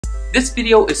This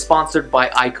video is sponsored by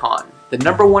Icon, the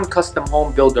 #1 custom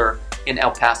home builder in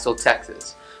El Paso,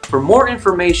 Texas. For more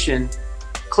information,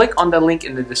 click on the link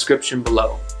in the description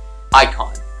below.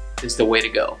 Icon is the way to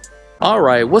go.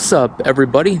 Alright, what's up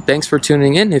everybody? Thanks for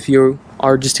tuning in. If you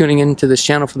are just tuning into this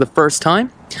channel for the first time,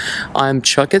 I'm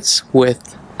Chakits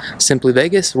with Simply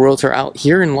Vegas, realtor out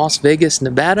here in Las Vegas,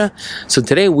 Nevada. So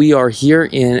today we are here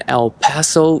in El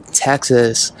Paso,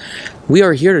 Texas. We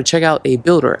are here to check out a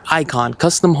builder, Icon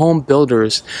Custom Home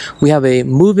Builders. We have a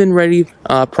move-in ready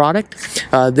product.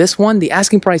 This one, the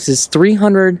asking price is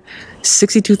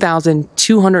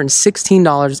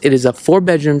 $362,216. It is a 4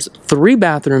 bedrooms, 3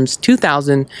 bathrooms,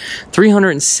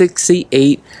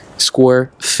 2,368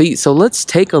 square feet. So let's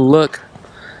take a look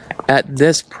at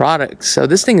this product. So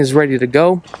this thing is ready to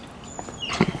go.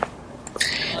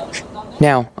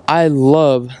 Now, I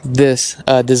love this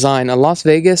design. In Las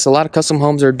Vegas, a lot of custom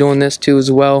homes are doing this too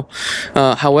as well.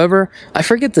 However, I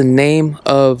forget the name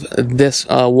of this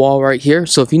wall right here.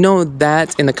 So if you know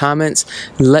that in the comments,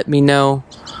 let me know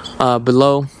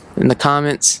below in the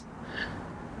comments.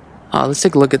 Let's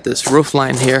take a look at this roof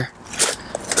line here.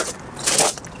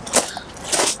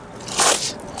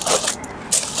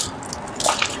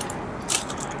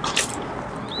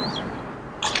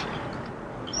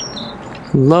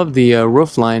 Love the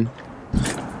roof line.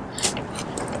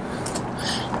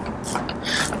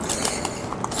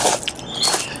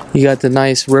 You got the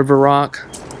nice river rock.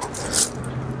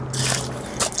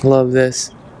 Love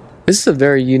this. This is a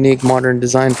very unique modern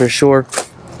design for sure.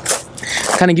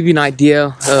 Kind of give you an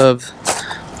idea of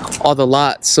all the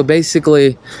lots. So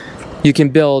basically, you can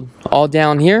build all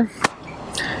down here.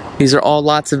 These are all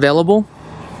lots available.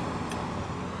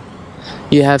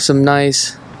 You have some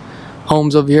nice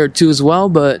homes over here too as well,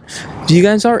 but if you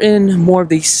guys are in more of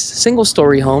the single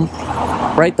story home,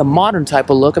 right, the modern type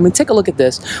of look, I mean, take a look at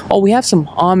this. Oh, we have some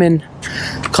almond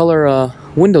color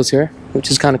windows here,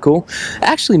 which is kind of cool. It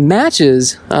actually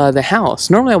matches the house.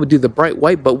 Normally I would do the bright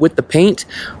white, but with the paint,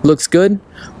 looks good.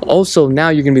 Also, now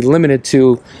you're gonna be limited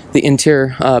to the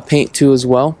interior paint too as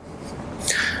well.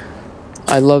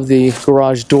 I love the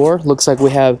garage door. Looks like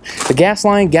we have the gas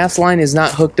line. Gas line is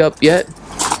not hooked up yet.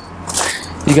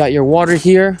 You got your water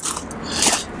here,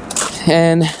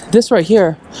 and this right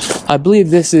here, I believe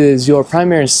this is your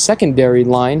primary and secondary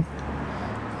line.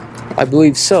 I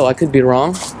believe so, I could be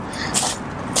wrong.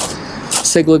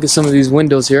 Let's take a look at some of these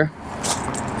windows here.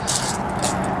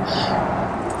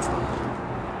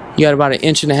 You got about 1.5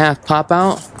 inch pop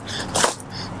out.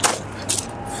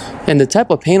 And the type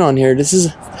of paint on here, this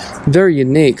is very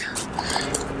unique.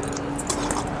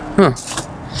 Huh.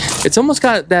 It's almost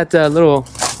got that little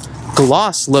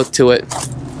gloss look to it.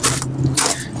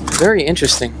 Very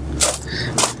interesting.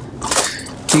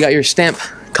 You got your stamped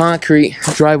concrete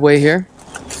driveway here.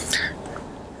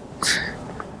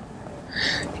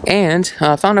 And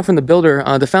I found out from the builder,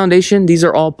 the foundation, these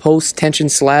are all post-tension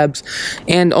slabs.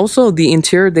 And also the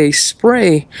interior, they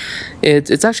spray,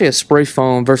 it's actually a spray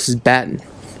foam versus batten.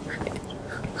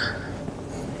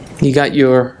 You got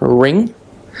your ring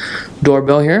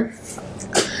doorbell here.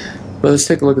 But let's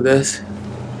take a look at this.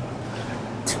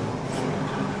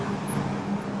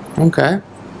 Okay,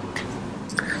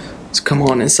 let's come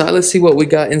on inside. Let's see what we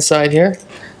got inside here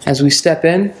as we step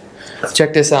in.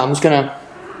 Check this out. I'm just gonna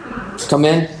come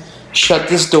in, shut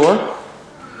this door.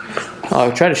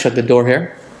 I'll try to shut the door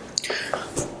here.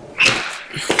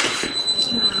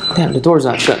 Damn, the door's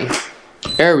not shutting.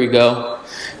 There we go.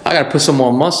 I gotta put some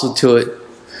more muscle to it.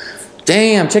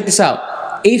 Damn, check this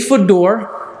out. 8-foot door.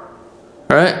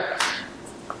 All right.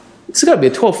 It's gotta be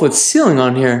a 12-foot ceiling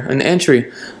on here, an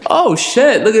entry. Oh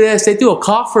shit, look at this. They threw a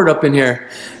coffered up in here.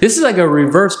 This is like a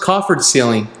reverse coffered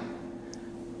ceiling.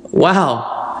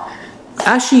 Wow.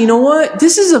 Actually, you know what?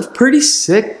 This is a pretty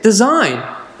sick design.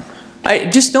 I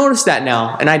just noticed that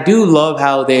now. And I do love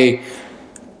how they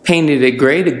painted it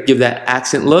gray to give that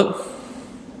accent look.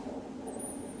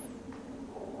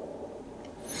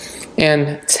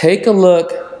 And take a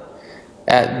look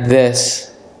at this.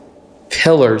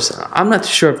 Pillars. I'm not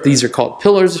sure if these are called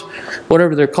pillars,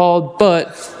 whatever they're called,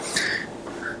 but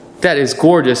that is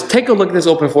gorgeous. Take a look at this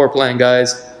open floor plan,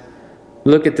 guys.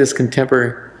 Look at this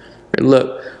contemporary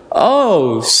look.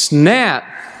 Oh, snap.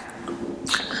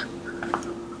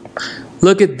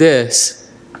 Look at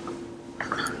this.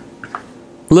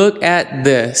 Look at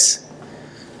this.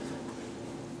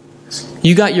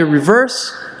 You got your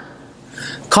reverse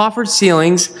coffered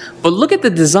ceilings, but look at the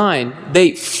design.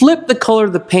 They flipped the color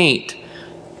of the paint.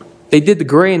 They did the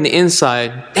gray in the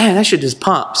inside. Damn, that shit just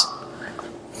pops.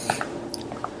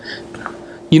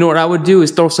 You know what I would do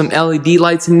is throw some LED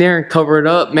lights in there and cover it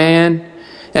up, man.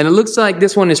 And it looks like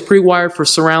this one is pre-wired for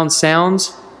surround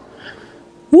sounds.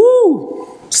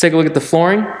 Woo! Let's take a look at the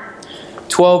flooring.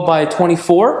 12 by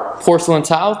 24 porcelain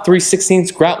tile,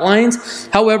 3/16 grout lines.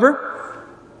 However,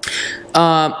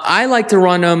 I like to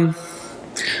run them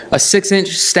a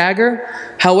 6-inch stagger.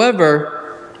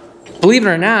 However, believe it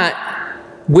or not,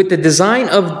 with the design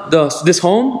of this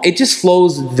home, it just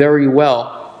flows very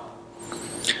well.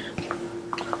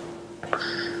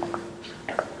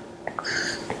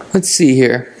 Let's see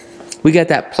here. We got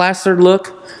that plastered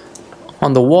look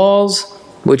on the walls,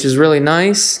 which is really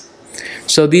nice.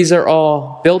 So these are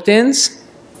all built-ins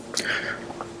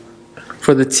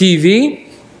for the TV.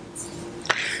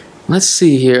 Let's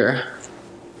see here.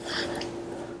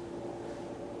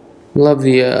 Love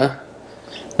the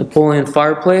pull-in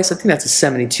fireplace. I think that's a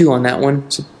 72 on that one.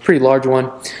 It's a pretty large one.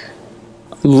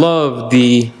 Love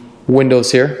the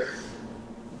windows here.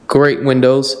 Great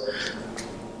windows.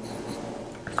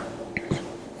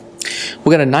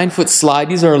 We got a 9-foot slide.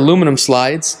 These are aluminum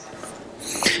slides.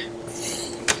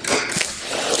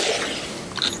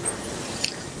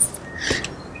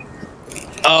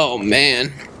 Oh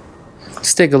man.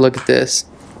 Let's take a look at this.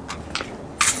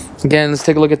 Again, let's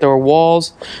take a look at our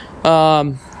walls.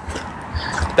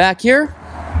 Back here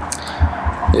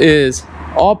is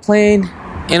all plain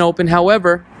and open.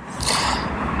 However,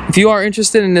 if you are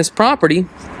interested in this property,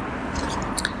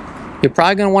 you're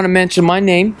probably going to want to mention my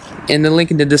name in the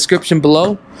link in the description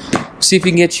below. See if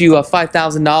we can get you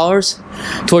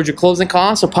 $5,000 towards your closing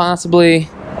costs, or possibly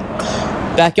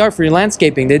backyard for your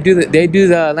landscaping. They do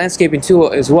the landscaping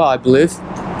too as well, I believe.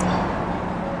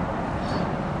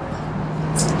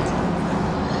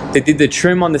 They did the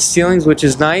trim on the ceilings, which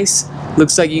is nice.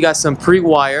 Looks like you got some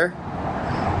pre-wire.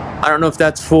 I don't know if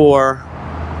that's for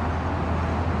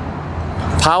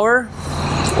power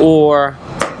or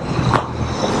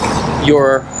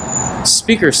your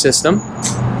speaker system.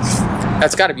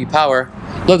 That's got to be power.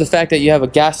 Love the fact that you have a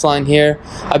gas line here.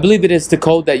 I believe it is the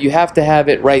code that you have to have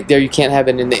it right there. You can't have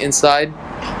it in the inside.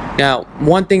 Now,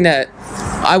 one thing that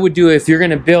I would do if you're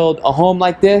going to build a home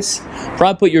like this,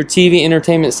 probably put your TV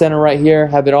entertainment center right here.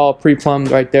 Have it all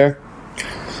pre-plumbed right there.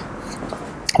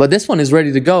 But this one is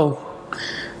ready to go.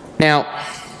 Now,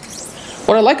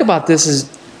 what I like about this is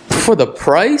for the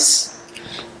price,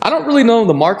 I don't really know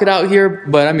the market out here,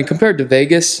 but I mean, compared to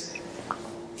Vegas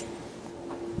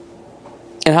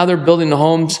and how they're building the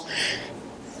homes,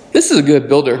 this is a good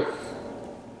builder.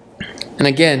 And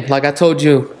again, like I told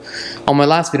you on my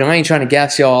last video, I ain't trying to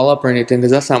gas y'all all up or anything,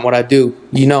 because that's not what I do.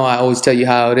 You know, I always tell you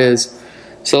how it is.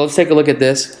 So let's take a look at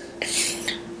this.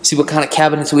 See what kind of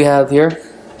cabinets we have here.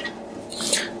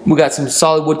 We got some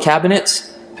solid wood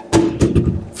cabinets,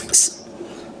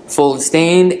 fully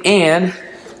stained, and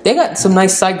they got some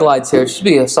nice side glides here. It should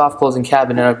be a soft closing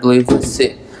cabinet, I believe. Let's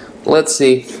see. Let's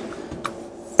see.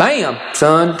 Bam,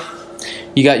 son.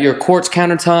 You got your quartz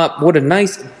countertop. What a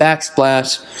nice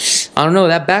backsplash. I don't know,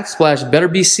 that backsplash better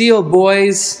be sealed,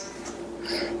 boys.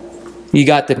 You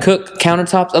got the cook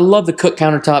countertops. I love the cook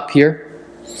countertop here.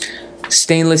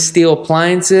 Stainless steel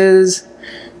appliances.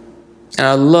 And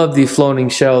I love the floating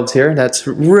shelves here. That's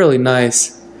really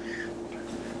nice.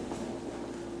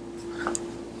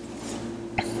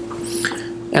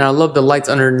 And I love the lights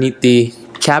underneath the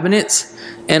cabinets.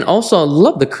 And also I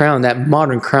love the crown, that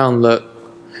modern crown look.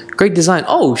 Great design.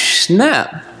 Oh,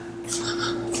 snap.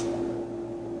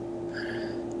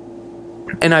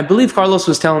 And I believe Carlos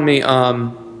was telling me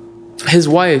his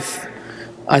wife,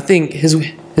 I think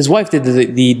his wife did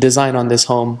the design on this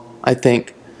home, I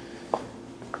think.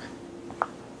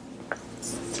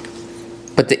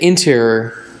 But the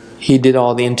interior, he did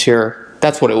all the interior.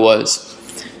 That's what it was.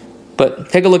 But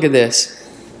take a look at this.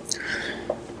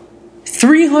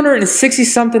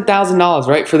 $360-something thousand,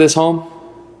 right, for this home?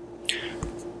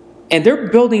 And they're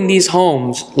building these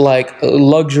homes like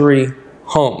luxury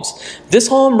homes. This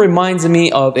home reminds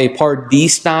me of a Part D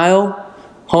style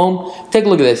home. Take a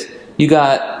look at this. You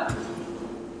got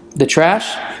the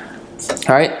trash,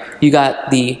 all right? You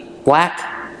got the black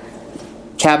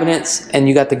cabinets, and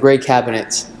you got the gray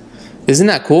cabinets. Isn't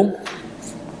that cool?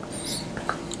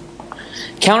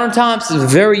 Countertops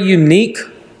is very unique.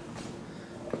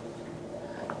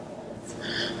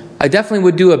 I definitely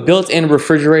would do a built-in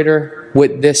refrigerator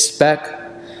with this spec.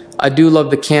 I do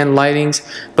love the can lightings,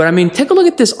 but I mean, take a look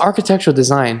at this architectural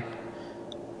design.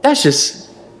 That's just,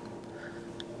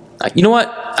 you know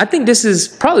what? I think this is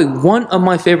probably one of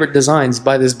my favorite designs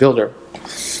by this builder.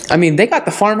 I mean, they got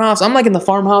the farmhouse. I'm liking the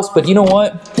farmhouse, but you know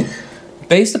what?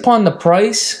 Based upon the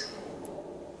price,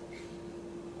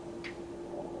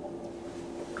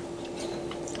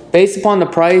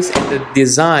 and the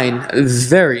design,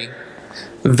 very,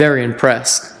 very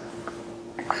impressed.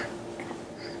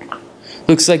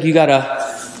 Looks like you got a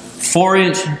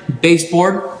 4-inch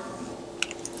baseboard.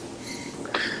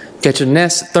 Get your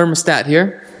Nest thermostat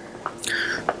here.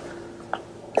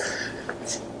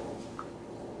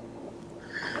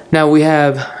 Now we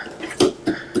have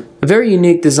a very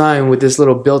unique design with this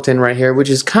little built-in right here, which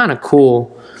is kind of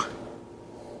cool.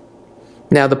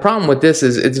 Now the problem with this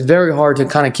is it's very hard to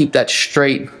kind of keep that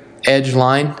straight edge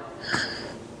line.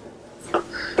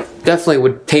 Definitely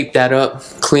would tape that up,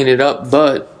 clean it up,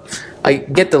 but I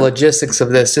get the logistics of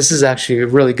this. This is actually a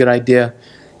really good idea.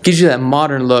 Gives you that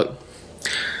modern look.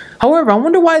 However, I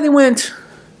wonder why they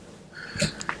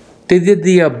did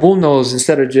the bullnose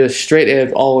instead of just straight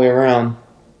edge all the way around.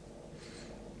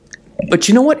 But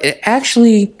you know what? It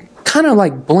actually kind of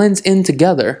like blends in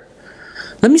together.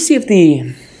 Let me see if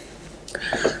the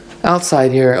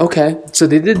outside here. Okay, so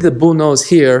they did the bullnose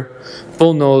here,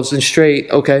 bullnose and straight.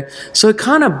 Okay, so it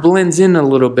kind of blends in a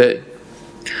little bit.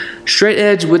 Straight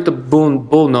edge with the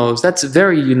bullnose. That's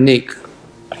very unique.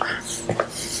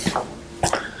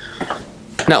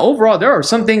 Now overall, there are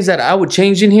some things that I would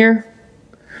change in here,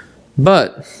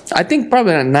 but I think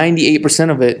probably 98%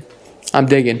 of it I'm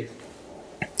digging.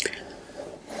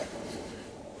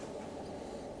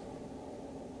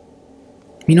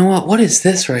 You know what? What is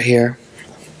this right here?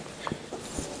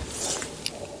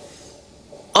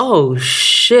 Oh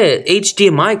shit,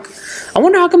 HDMI. I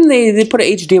wonder how come they put an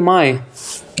HDMI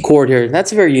cord here.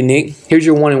 That's very unique. Here's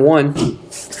your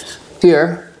 1-in-1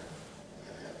 here.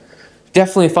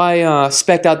 Definitely if I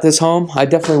spec'd out this home, I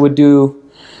definitely would do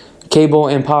cable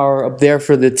and power up there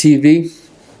for the TV.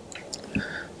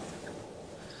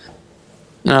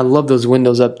 And I love those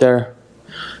windows up there.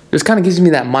 This kind of gives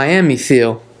me that Miami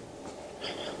feel.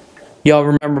 Y'all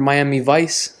remember Miami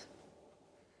Vice?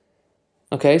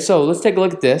 Okay, so let's take a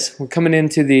look at this. We're coming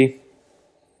into the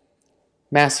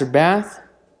master bath.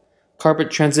 Carpet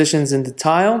transitions into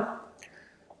tile.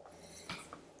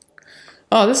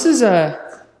 Oh, this is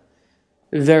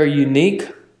very unique.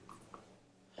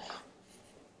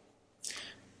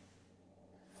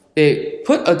 They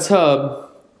put a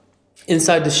tub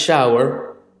inside the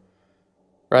shower,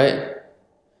 right?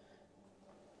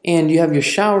 And you have your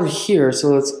shower here,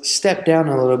 so let's step down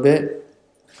a little bit.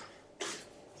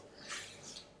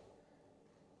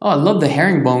 Oh, I love the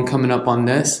herringbone coming up on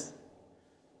this.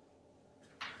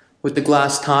 With the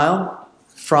glass tile,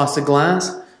 frosted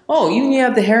glass. Oh, even you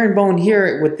have the herringbone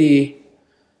here with the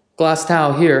glass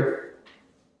tile here.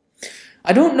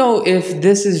 I don't know if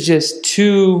this is just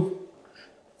too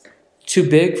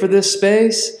big for this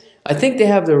space. I think they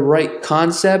have the right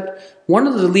concept. One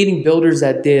of the leading builders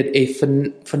that did a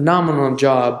phenomenal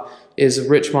job is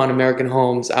Richmond American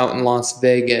Homes out in Las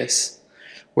Vegas,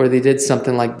 where they did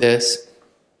something like this.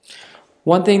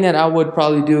 One thing that I would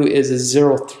probably do is a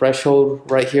 0 threshold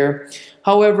right here.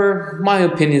 However, my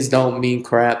opinions don't mean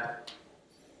crap.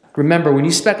 Remember, when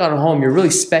you spec out a home, you're really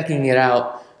speccing it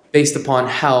out based upon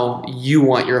how you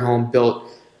want your home built.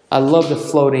 I love the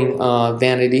floating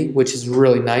vanity, which is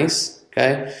really nice.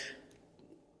 Okay.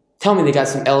 Tell me they got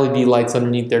some LED lights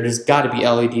underneath there. There's got to be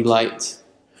LED lights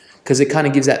because it kind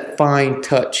of gives that fine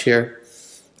touch here.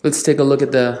 Let's take a look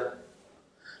at the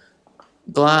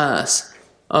glass.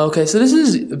 Okay, so this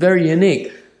is very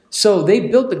unique. So they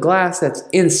built the glass that's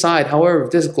inside. However,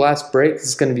 if this glass breaks,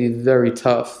 it's going to be very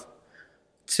tough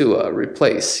to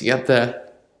replace. You have to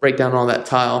break down all that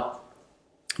tile.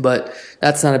 But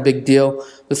that's not a big deal.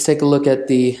 Let's take a look at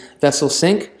the vessel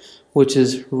sink, which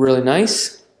is really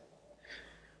nice.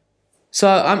 So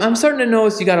I'm starting to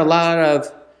notice you got a lot of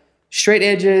straight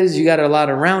edges, you got a lot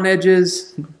of round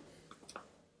edges.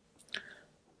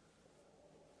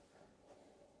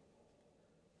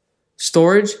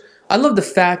 Storage. I love the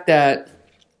fact that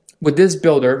with this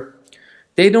builder,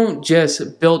 they don't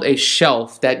just build a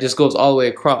shelf that just goes all the way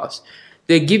across.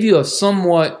 They give you a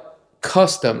somewhat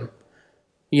custom,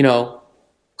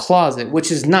 closet, which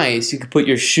is nice. You can put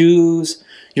your shoes,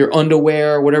 your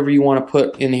underwear, whatever you want to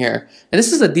put in here. And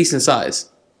this is a decent size.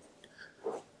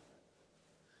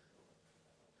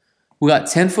 We got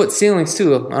 10-foot ceilings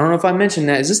too. I don't know if I mentioned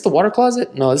that. Is this the water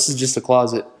closet? No, this is just a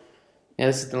closet. Yeah,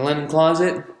 this is the linen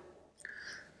closet.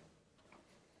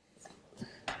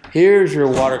 Here's your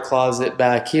water closet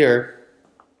back here.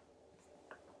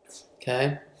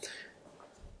 Okay.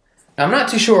 Now, I'm not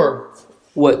too sure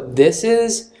what this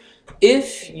is.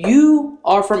 If you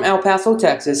are from El Paso,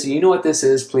 Texas, and you know what this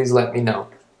is, please let me know.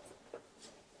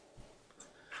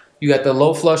 You got the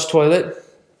low flush toilet.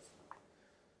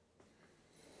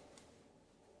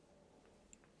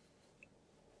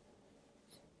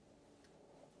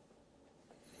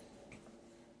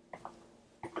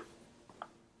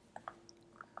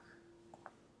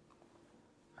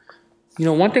 You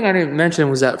know, one thing I didn't mention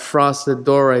was that frosted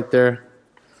door right there.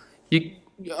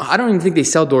 I don't even think they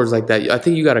sell doors like that. I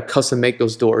think you got to custom make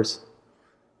those doors.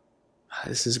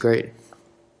 This is great.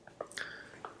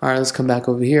 All right, let's come back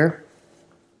over here.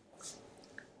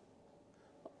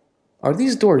 Are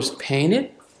these doors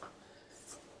painted?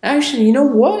 Actually, you know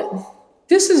what?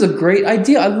 This is a great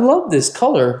idea. I love this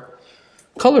color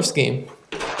scheme.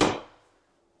 I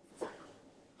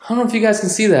don't know if you guys can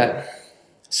see that.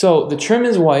 So the trim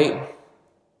is white.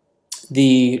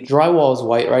 The drywall is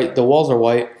white, right? The walls are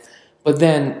white. But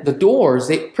then the doors,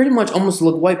 they pretty much almost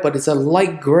look white, but it's a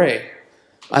light gray.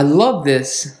 I love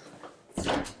this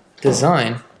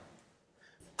design.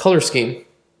 Color scheme.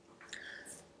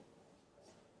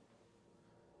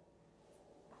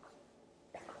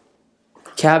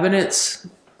 Cabinets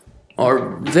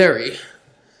are very,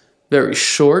 very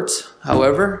short.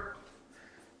 However,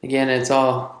 again, it's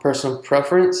all personal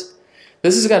preference.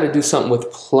 This has got to do something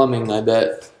with plumbing, I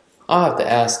bet. I'll have to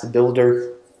ask the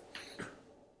builder.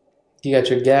 You got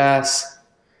your gas.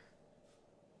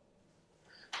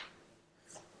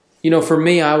 You know, for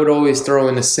me, I would always throw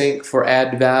in a sink for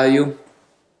add value.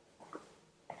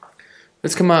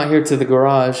 Let's come out here to the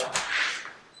garage.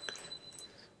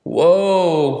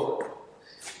 Whoa.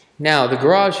 Now, the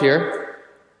garage here,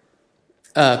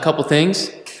 a couple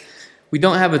things. We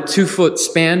don't have a 2-foot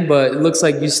span, but it looks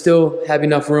like you still have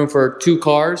enough room for 2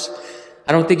 cars.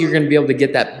 I don't think you're going to be able to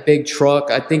get that big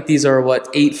truck. I think these are,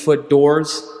 what, 8-foot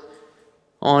doors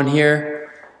on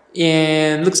here.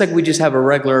 And it looks like we just have a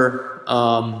regular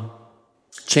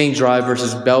chain drive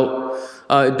versus belt.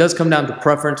 It does come down to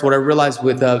preference. What I realized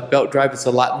with belt drive, it's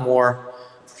a lot more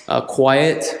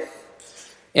quiet.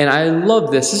 And I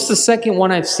love this. This is the second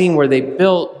one I've seen where they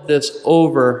built this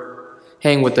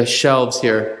overhang with the shelves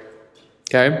here.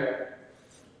 Okay.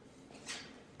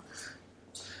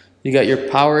 You got your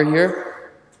power here.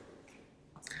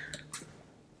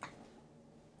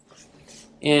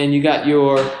 And you got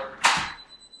your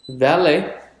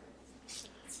valet.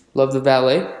 Love the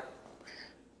valet.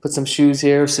 Put some shoes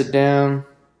here, sit down.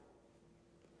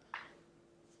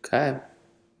 Okay.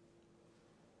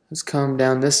 Let's come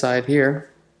down this side here.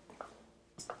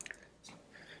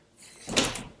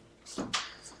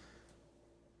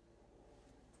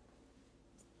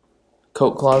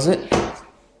 Coat closet.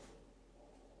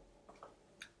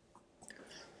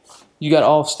 You got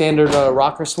all standard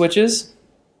rocker switches.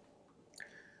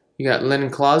 You got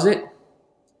linen closet.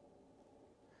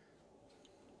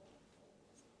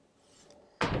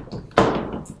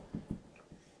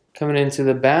 Coming into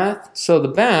the bath. So the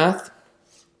bath,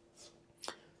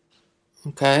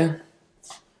 okay,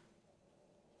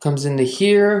 comes into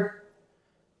here.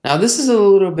 Now this is a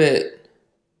little bit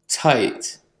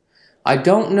tight. I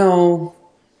don't know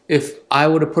if I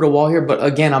would have put a wall here, but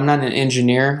again, I'm not an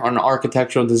engineer or an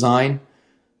architectural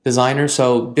designer,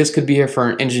 so this could be here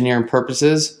for engineering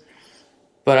purposes.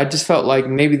 But I just felt like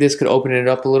maybe this could open it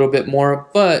up a little bit more.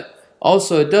 But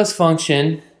also, it does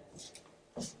function.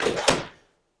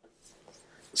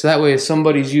 So that way, if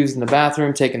somebody's using the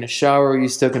bathroom, taking a shower, you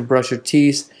still can brush your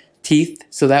teeth.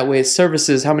 So that way, it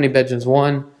services how many bedrooms?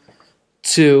 1,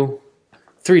 2,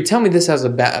 3. Tell me this has a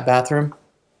bathroom.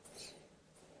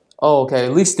 Oh, okay.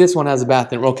 At least this one has a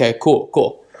bathroom. Okay, cool,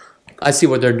 cool. I see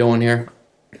what they're doing here.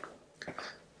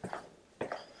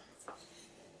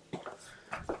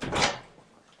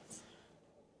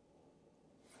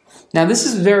 Now, this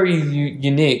is very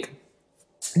unique.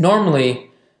 Normally,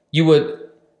 you would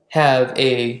have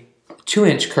a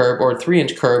 2-inch curb or a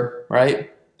 3-inch curb,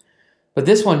 right? But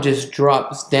this one just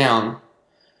drops down.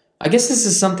 I guess this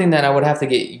is something that I would have to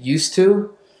get used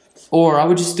to, or I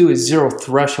would just do a 0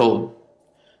 threshold.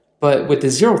 But with the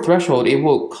 0 threshold, it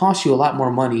will cost you a lot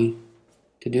more money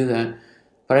to do that.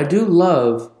 But I do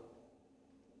love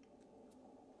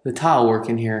the tile work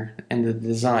in here and the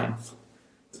design.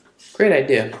 Great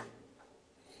idea.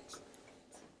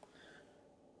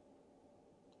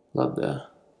 Love the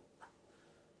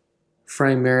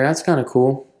frame mirror. That's kind of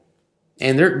cool.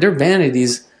 And they're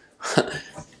vanities.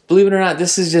 Believe it or not,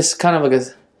 this is just kind of like a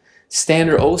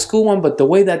standard old school one, but the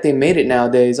way that they made it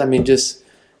nowadays, I mean, it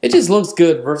just looks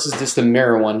good versus just a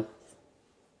mirror one.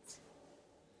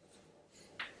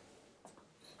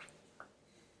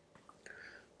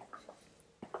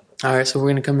 All right, so we're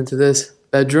going to come into this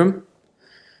bedroom.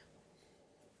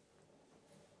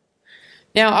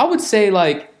 Now, I would say,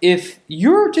 like, if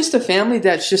you're just a family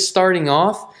that's just starting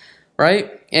off,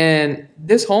 right, and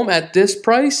this home at this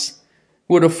price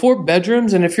with a 4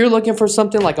 bedrooms, and if you're looking for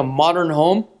something like a modern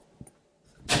home,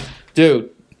 dude,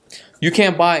 you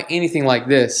can't buy anything like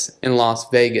this in Las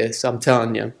Vegas, I'm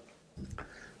telling you.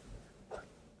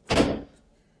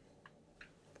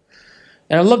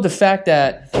 And I love the fact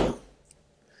that,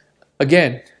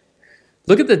 again,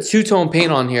 look at the two-tone paint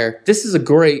on here. This is a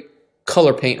great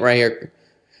color paint right here.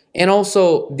 And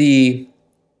also the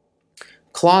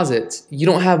closets, you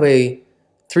don't have a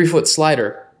 3-foot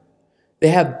slider. They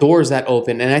have doors that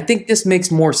open. And I think this makes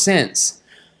more sense.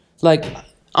 Like,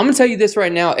 I'm going to tell you this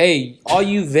right now. Hey, all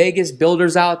you Vegas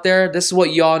builders out there, this is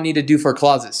what y'all need to do for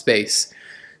closet space.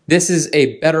 This is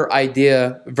a better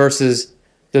idea versus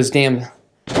those damn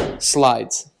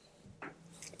slides.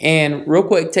 And real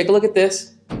quick, take a look at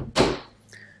this.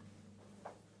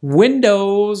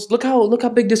 Windows. Look how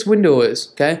big this window is,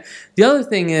 okay? The other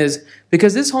thing is,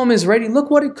 because this home is ready, look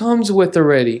what it comes with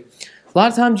already. A lot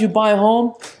of times you buy a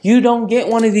home, you don't get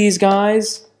one of these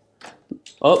guys.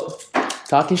 Oh,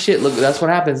 talking shit. Look, that's what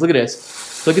happens. Look at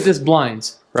this. Look at this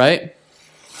blinds, right?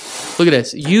 Look at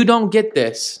this. You don't get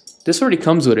this. This already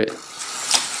comes with it.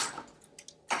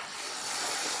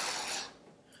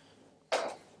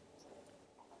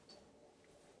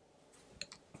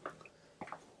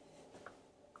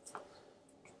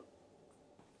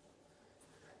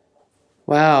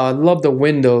 Wow, I love the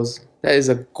windows. That is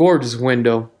a gorgeous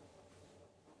window.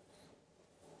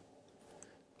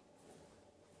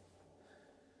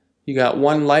 You got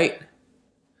one light.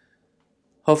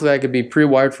 Hopefully that could be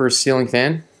pre-wired for a ceiling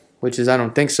fan, which is, I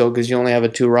don't think so, because you only have a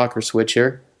 2-rocker switch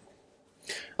here.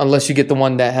 Unless you get the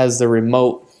one that has the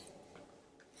remote.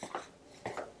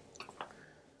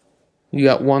 You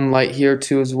got one light here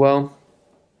too as well.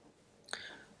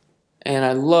 And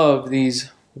I love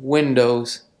these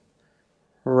windows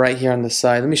right here on the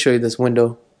side. Let me show you this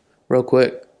window real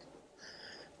quick.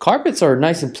 Carpets are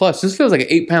nice and plush. This feels like an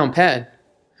 8-pound pad.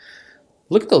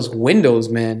 Look at those windows,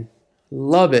 man.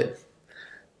 Love it.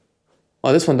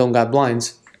 Oh, this one don't got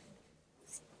blinds.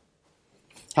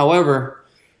 However,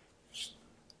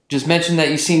 just mention that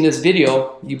you've seen this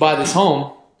video. You buy this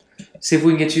home. See if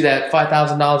we can get you that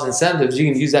 $5,000 incentives.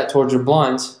 You can use that towards your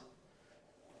blinds.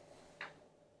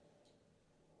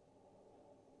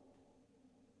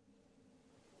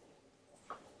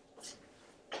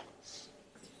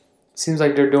 Seems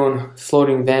like they're doing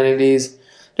floating vanities.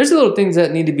 There's little things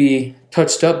that need to be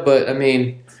touched up, but I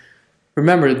mean,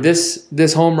 remember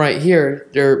this home right here,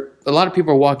 a lot of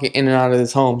people are walking in and out of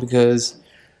this home because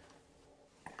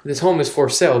this home is for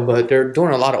sale, but they're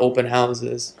doing a lot of open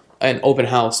houses and open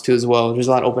house too as well. There's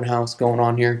a lot of open house going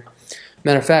on here.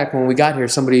 Matter of fact, when we got here,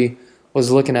 somebody was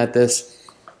looking at this.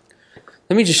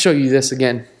 Let me just show you this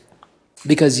again,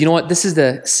 because you know what? This is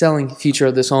the selling feature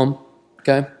of this home,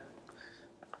 okay?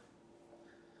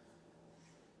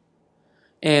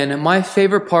 And my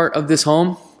favorite part of this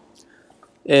home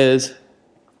is,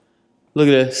 look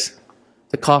at this,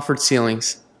 the coffered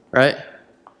ceilings, right?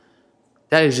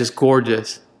 That is just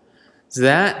gorgeous. It's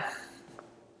that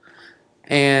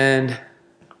and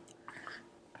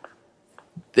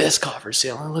this coffered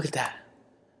ceiling, look at that.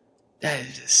 That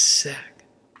is just sick.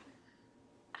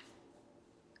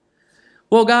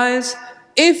 Well, guys,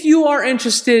 if you are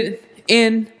interested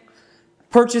in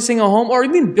purchasing a home or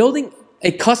even building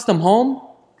a custom home,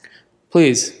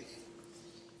 please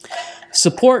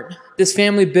support this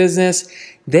family business.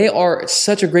 They are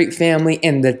such a great family,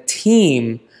 and the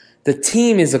team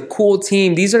is a cool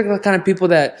team. These are the kind of people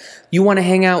that you want to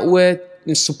hang out with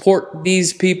and support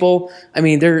these people. I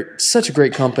mean, they're such a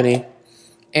great company.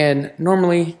 And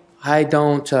normally I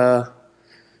don't,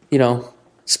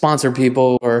 sponsor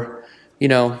people or,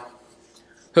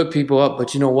 hook people up.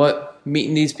 But you know what?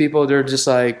 Meeting these people, they're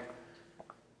like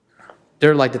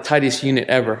the tightest unit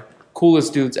ever.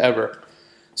 Coolest dudes ever.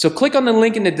 So click on the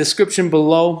link in the description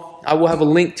below. I will have a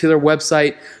link to their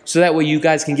website so that way you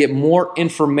guys can get more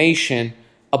information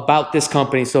about this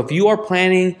company. So if you are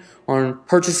planning on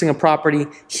purchasing a property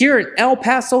here in El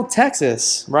Paso,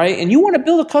 Texas, right, and you want to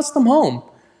build a custom home,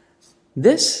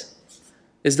 this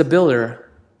is the builder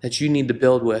that you need to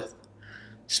build with,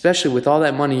 especially with all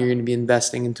that money you're going to be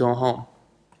investing into a home.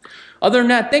 Other than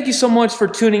that, thank you so much for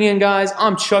tuning in, guys.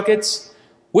 I'm Chakits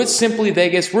with Simply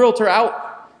Vegas, realtor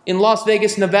out in Las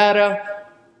Vegas, Nevada.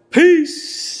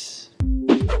 Peace.